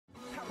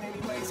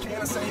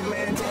Can I say,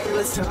 man,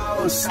 let's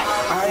toast.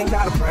 I ain't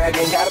gotta brag,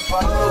 ain't gotta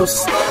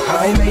boast.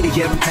 I ain't made it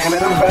yet, but damn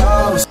it,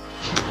 I'm boast.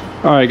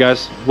 Alright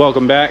guys,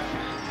 welcome back.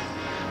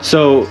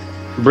 So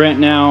Brent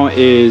now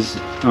is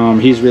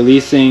he's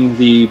releasing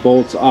the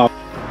bolts off.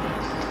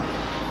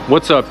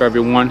 What's up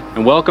everyone,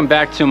 and welcome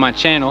back to my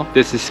channel.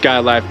 This is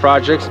Skylyfe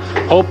Projects.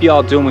 Hope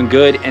y'all doing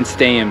good and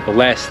staying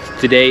blessed.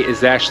 Today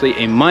is actually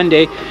a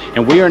Monday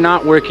and we are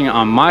not working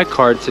on my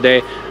car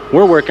today.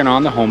 We're working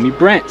on the homie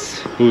Brent's,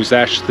 who's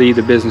actually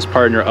the business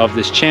partner of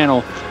this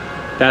channel.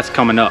 That's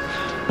coming up.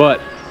 But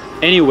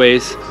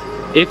anyways,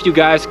 if you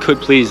guys could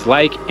please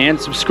like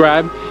and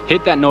subscribe,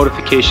 hit that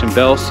notification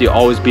bell so you'll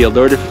always be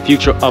alerted for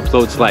future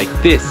uploads like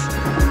this.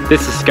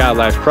 This is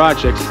Skylyfe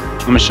Projects.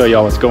 I'm gonna show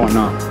y'all what's going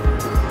on.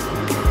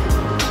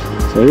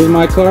 So here's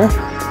my car,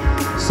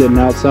 sitting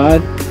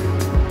outside.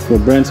 Well,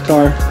 Brent's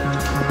car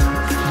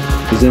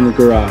is in the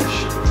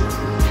garage,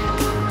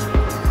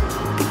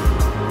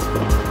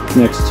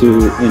 next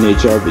to an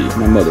HRV,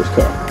 my mother's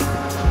car.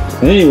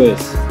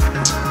 Anyways,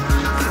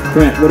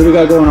 Brent, what do we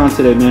got going on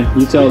today, man?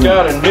 You tell me. We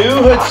got a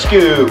new hood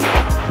scoop.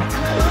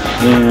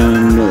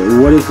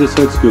 And what is this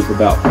hood scoop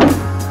about?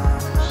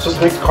 It's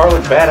just make the car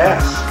look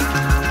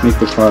badass. Make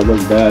the car look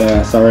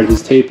badass. Alright,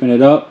 he's taping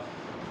it up.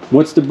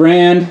 What's the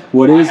brand?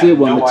 What is it?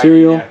 What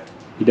material? Idea.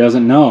 He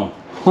doesn't know.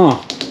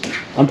 Huh.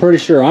 I'm pretty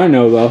sure I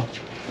know though.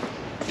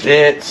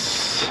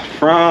 It's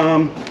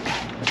from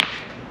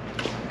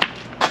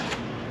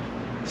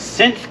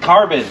Synth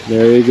Carbon.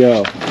 There you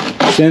go.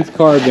 Synth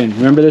Carbon.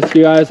 Remember this,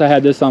 you guys? I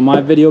had this on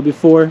my video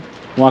before.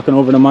 Walking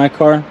over to my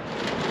car.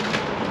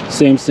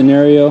 Same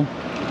scenario.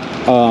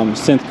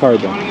 Synth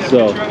Carbon.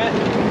 So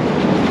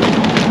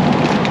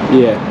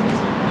yeah.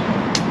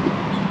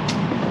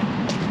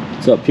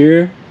 It's up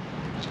here.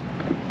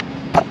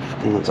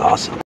 That looks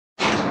awesome.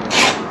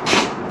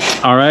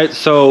 All right,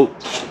 so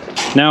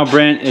now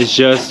Brent is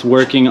just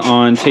working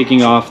on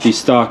taking off the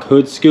stock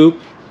hood scoop.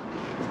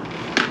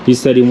 He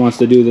said he wants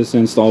to do this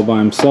install by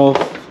himself.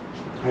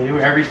 I do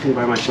everything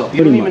by myself.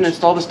 You don't even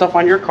install the stuff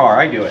on your car.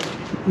 I do it.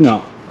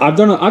 No, I've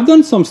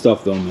done some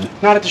stuff though, man.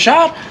 Not at the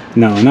shop?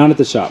 No, not at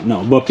the shop.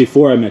 No, but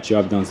before I met you,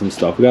 I've done some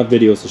stuff. We got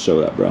videos to show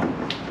that, bro.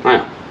 I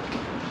know.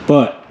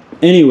 But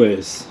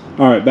anyways,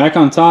 all right, back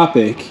on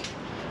topic.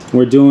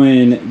 We're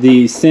doing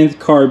the Synth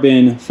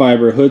Carbon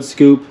fiber hood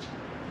scoop,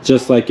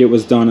 just like it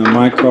was done on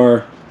my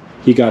car.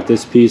 He got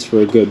this piece for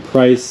a good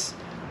price.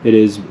 It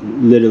is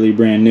literally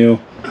brand new.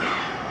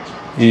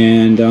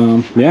 And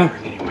yeah,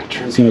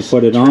 he's gonna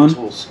put it on.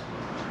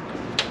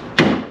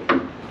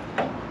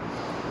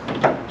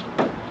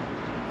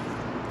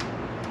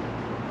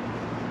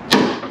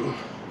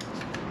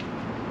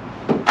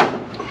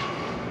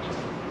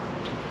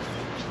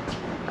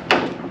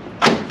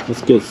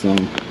 Let's get some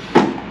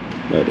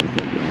right in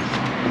here.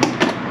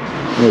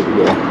 There we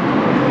go.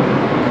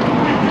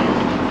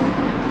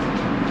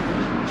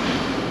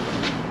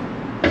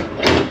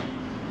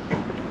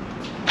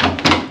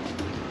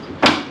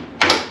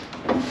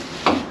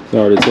 It's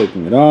already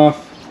taking it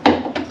off.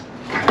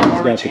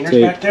 More retainers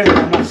back there that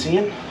I'm not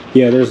seeing?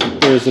 Yeah,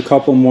 there's a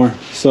couple more.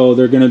 So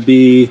they're gonna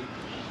be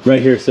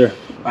right here, sir.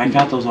 I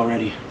got those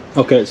already.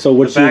 Okay, so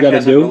what you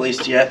gotta do?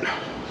 Released yet.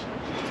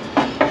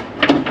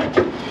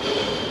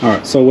 All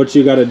right, so what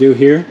you gotta do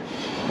here?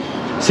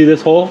 See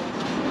this hole?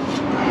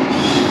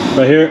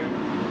 Right here?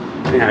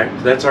 Yeah,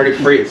 that's already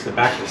free. It's the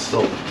back that's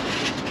still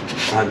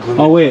glued.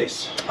 Oh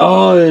wait.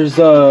 Oh, there's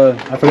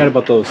I forgot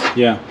about those.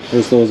 Yeah,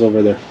 there's those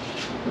over there.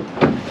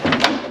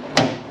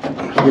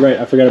 You're right,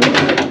 I forgot about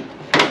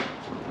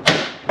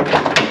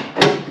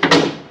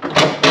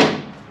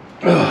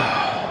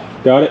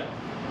that. Got it?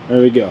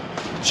 There we go.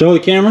 Show the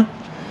camera.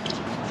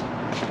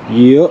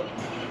 Yep.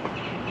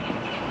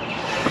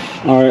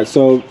 Alright,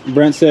 so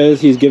Brent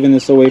says he's giving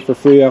this away for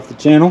free off the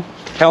channel.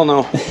 Hell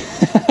no.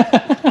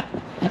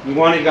 You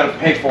want it, you gotta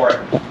pay for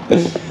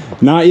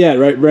it. Not yet,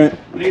 right, Brent?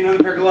 I need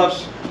another pair of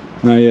gloves.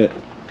 Not yet.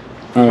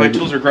 All My right.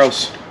 tools are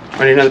gross.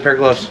 I need another pair of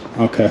gloves.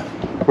 Okay.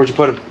 Where'd you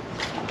put them?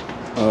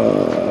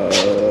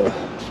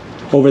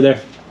 Over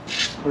there.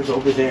 Where's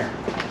over there?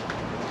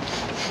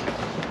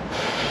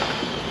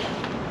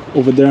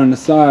 Over there on the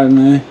side,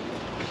 man.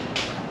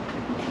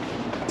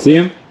 See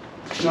him?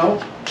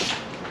 No.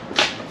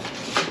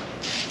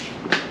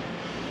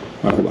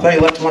 I thought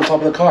you left them on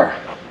top of the car.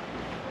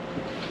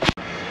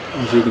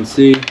 As you can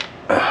see.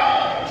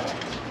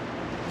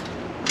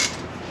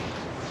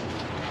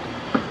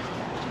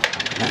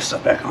 That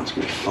stuff back on is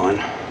gonna be fun.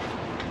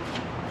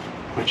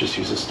 Might just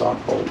use the stock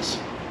bolts.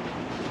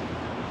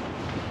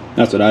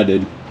 That's what I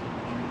did.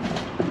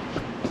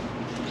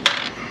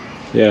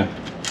 Yeah.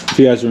 If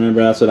you guys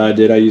remember, that's what I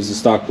did. I used the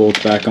stock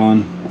bolts back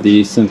on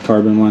the Synth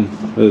Carbon one,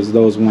 because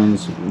those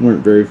ones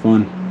weren't very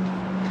fun.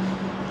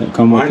 That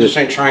come with I'm just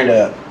trying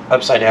to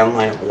upside down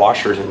line up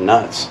washers and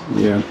nuts.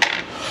 Yeah.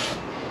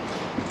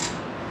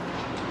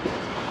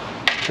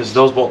 Because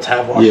those bolts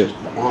have washers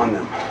on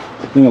them.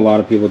 I think a lot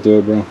of people do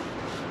it, bro.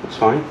 It's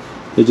fine.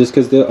 It's just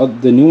because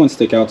the new ones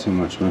stick out too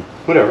much, man.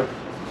 Whatever.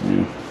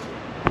 Yeah.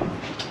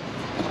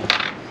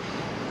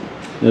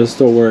 It'll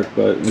still work,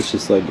 but it's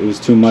just like, it was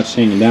too much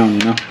hanging down, you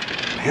know?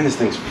 Man, this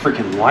thing's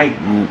freaking light.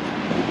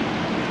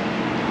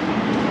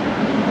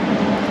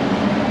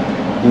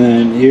 And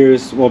then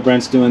here's, while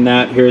Brent's doing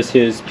that, here's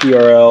his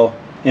PRL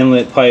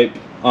inlet pipe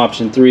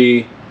option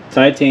 3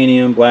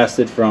 titanium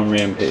blasted from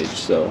Rampage.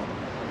 So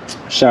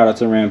shout out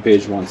to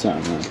Rampage one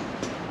time, man.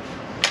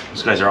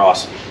 Those guys are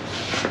awesome.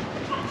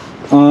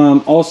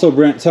 Also,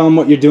 Brent, tell them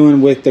what you're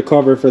doing with the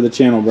cover for the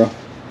channel, bro.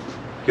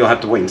 You'll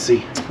have to wait and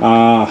see.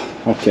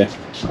 Okay.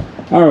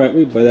 All right,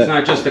 we buy that. It's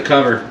not just the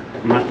cover.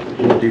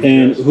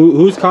 And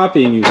who's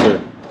copying you,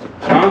 sir?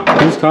 Huh?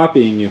 Who's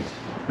copying you?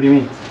 What do you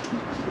mean?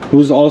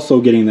 Who's also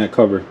getting that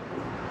cover?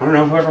 I don't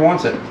know, whoever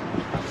wants it.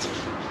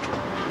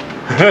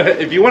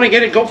 If you want to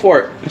get it, go for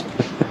it.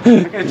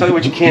 I'm not gonna tell you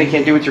what you can and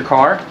can't do with your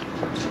car.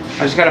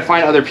 I just gotta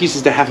find other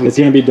pieces to have them. It's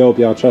gonna be dope,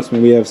 y'all. Trust me,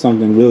 we have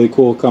something really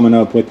cool coming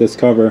up with this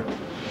cover.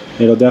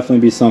 It'll definitely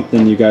be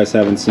something you guys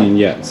haven't seen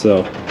yet,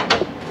 so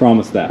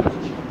promise that.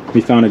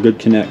 We found a good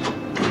connect.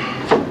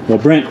 Well,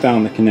 Brent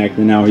found the connect,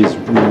 and now he's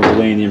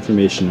relaying the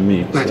information to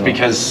me. That's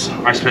because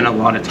I spend a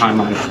lot of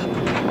time on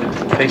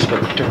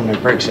Facebook during my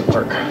breaks at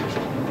work.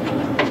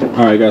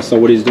 All right, guys. So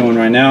what he's doing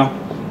right now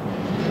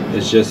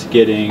is just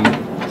getting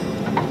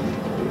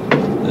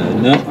the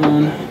nut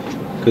on,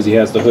 because he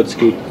has the hood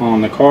scoop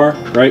on the car,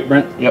 right,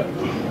 Brent? Yep.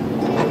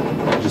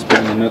 Just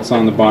putting the nuts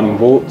on the bottom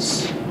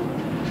bolts,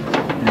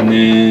 and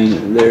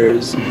then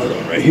there's another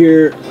one right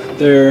here, right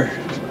there,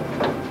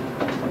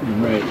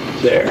 and right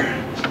there.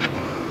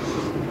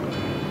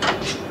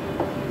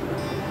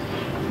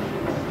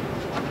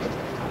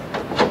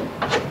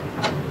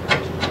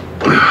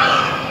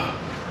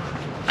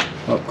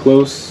 Up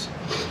close,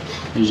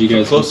 as you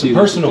guys can see,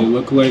 that's what they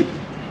look like.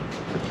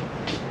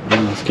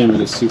 Oh, this camera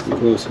is super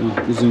close. Oh,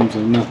 the zoom's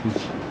like nothing.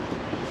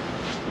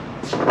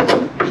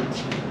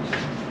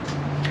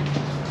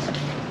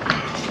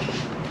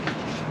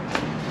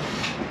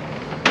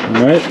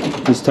 All right,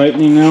 it's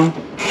tightening now.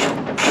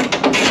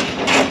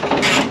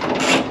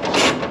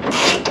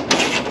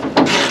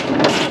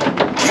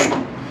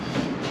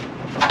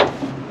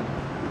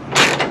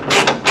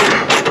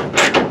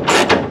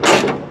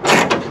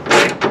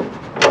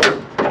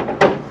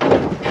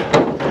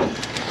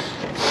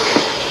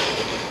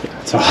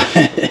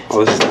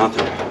 Oh, this is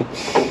nothing.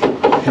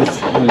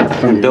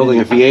 I'm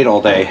building a V8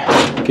 all day.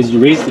 Because you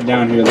raced it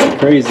down here like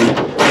crazy.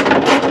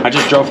 I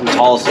just drove from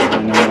Tulsa.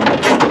 I know.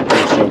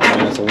 That's joking,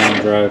 man. It's a long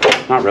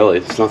drive. Not really.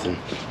 It's nothing.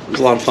 It was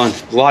a lot of fun.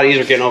 It was a lot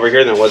easier getting over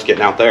here than it was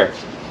getting out there.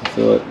 I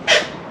feel it.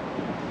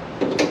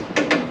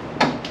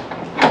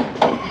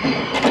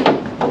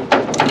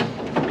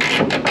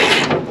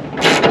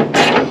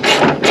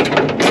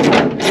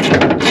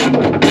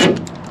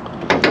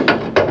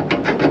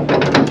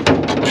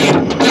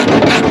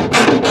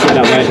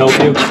 That might help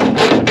you.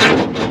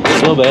 A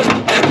little bit.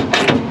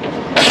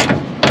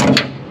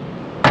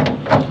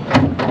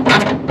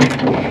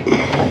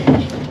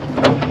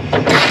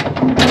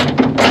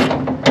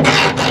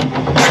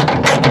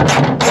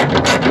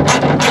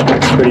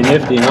 Pretty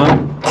nifty, huh?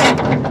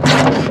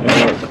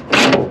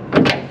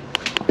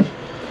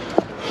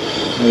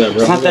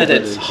 It's not that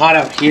it's hot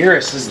out here,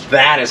 it's just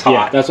that is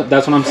hot. Yeah,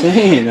 that's what I'm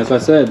saying. That's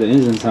what I said. The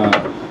engine's hot.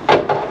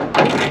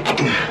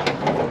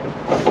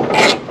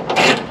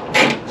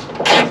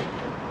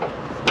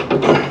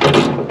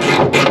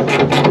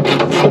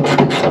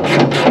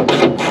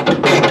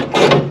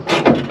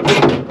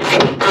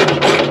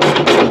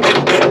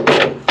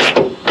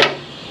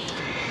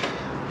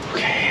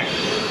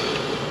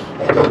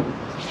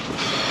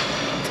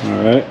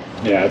 Alright.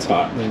 Yeah, it's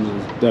hot. The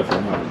engine's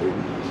definitely hot, dude.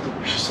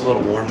 It's just a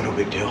little warm, no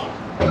big deal.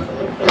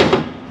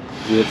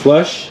 Is it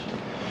flush?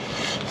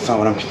 That's not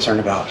what I'm concerned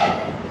about.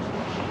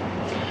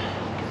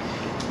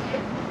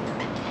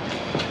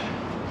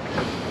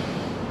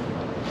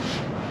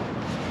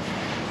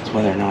 It's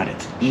whether or not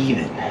it's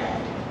even.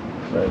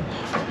 Right.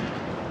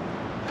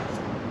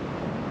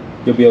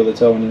 You'll be able to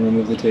tell when you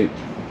remove the tape.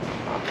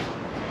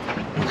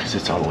 Because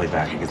it's all the way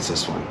back against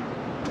this one.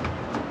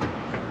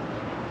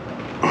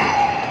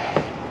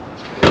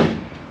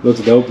 Looks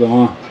dope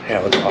though, huh? Yeah,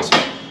 it looks awesome.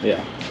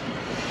 Yeah.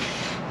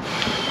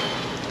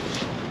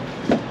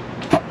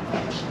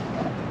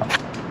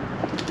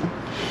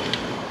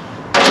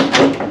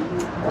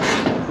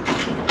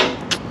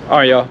 All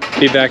right, y'all.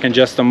 Be back in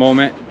just a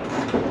moment.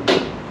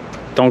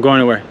 Don't go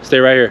anywhere. Stay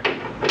right here.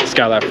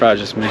 Skylyfe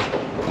Projects, man.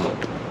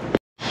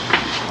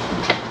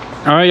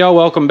 All right, y'all.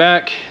 Welcome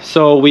back.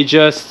 So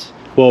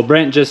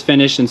Brent just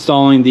finished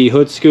installing the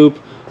hood scoop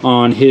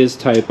on his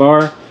Type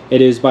R.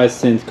 It is by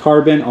Synth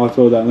Carbon. I'll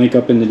throw that link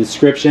up in the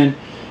description.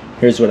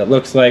 Here's what it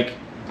looks like.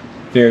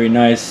 Very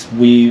nice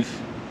weave,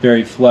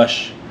 very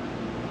flush.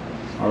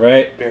 All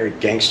right. Very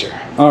gangster.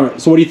 All right.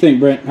 So what do you think,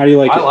 Brent? How do you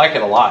like it? I like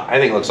it a lot. I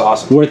think it looks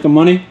awesome. Worth the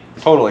money?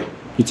 Totally.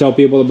 You tell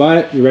people to buy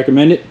it? You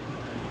recommend it?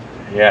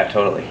 Yeah,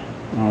 totally.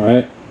 All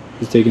right.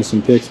 He's taking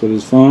some pics with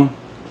his phone.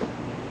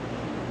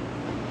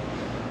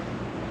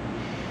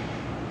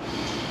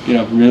 Get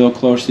up real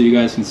close so you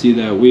guys can see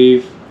that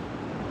weave.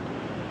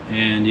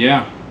 And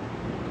yeah.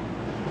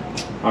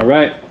 All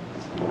right.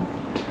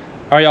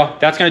 All right, y'all,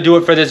 that's gonna do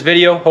it for this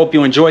video. Hope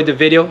you enjoyed the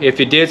video. If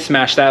you did,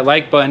 smash that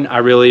like button. I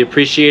really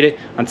appreciate it.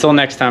 Until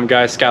next time,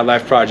 guys,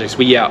 Skylyfe Projects,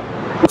 we out.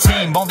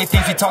 Team, only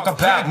things we talk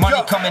about, money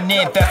coming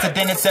in faster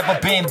than it's ever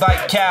been,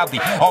 like Cali.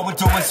 All we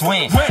do is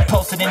win,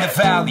 posted in the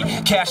valley.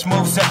 Cash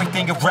moves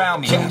everything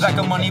around me, like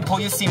a money pool,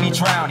 you see me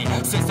drowning.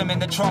 System in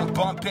the trunk,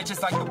 bump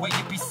bitches like the way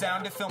it be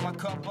sounding. Fill my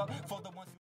cup up for the one.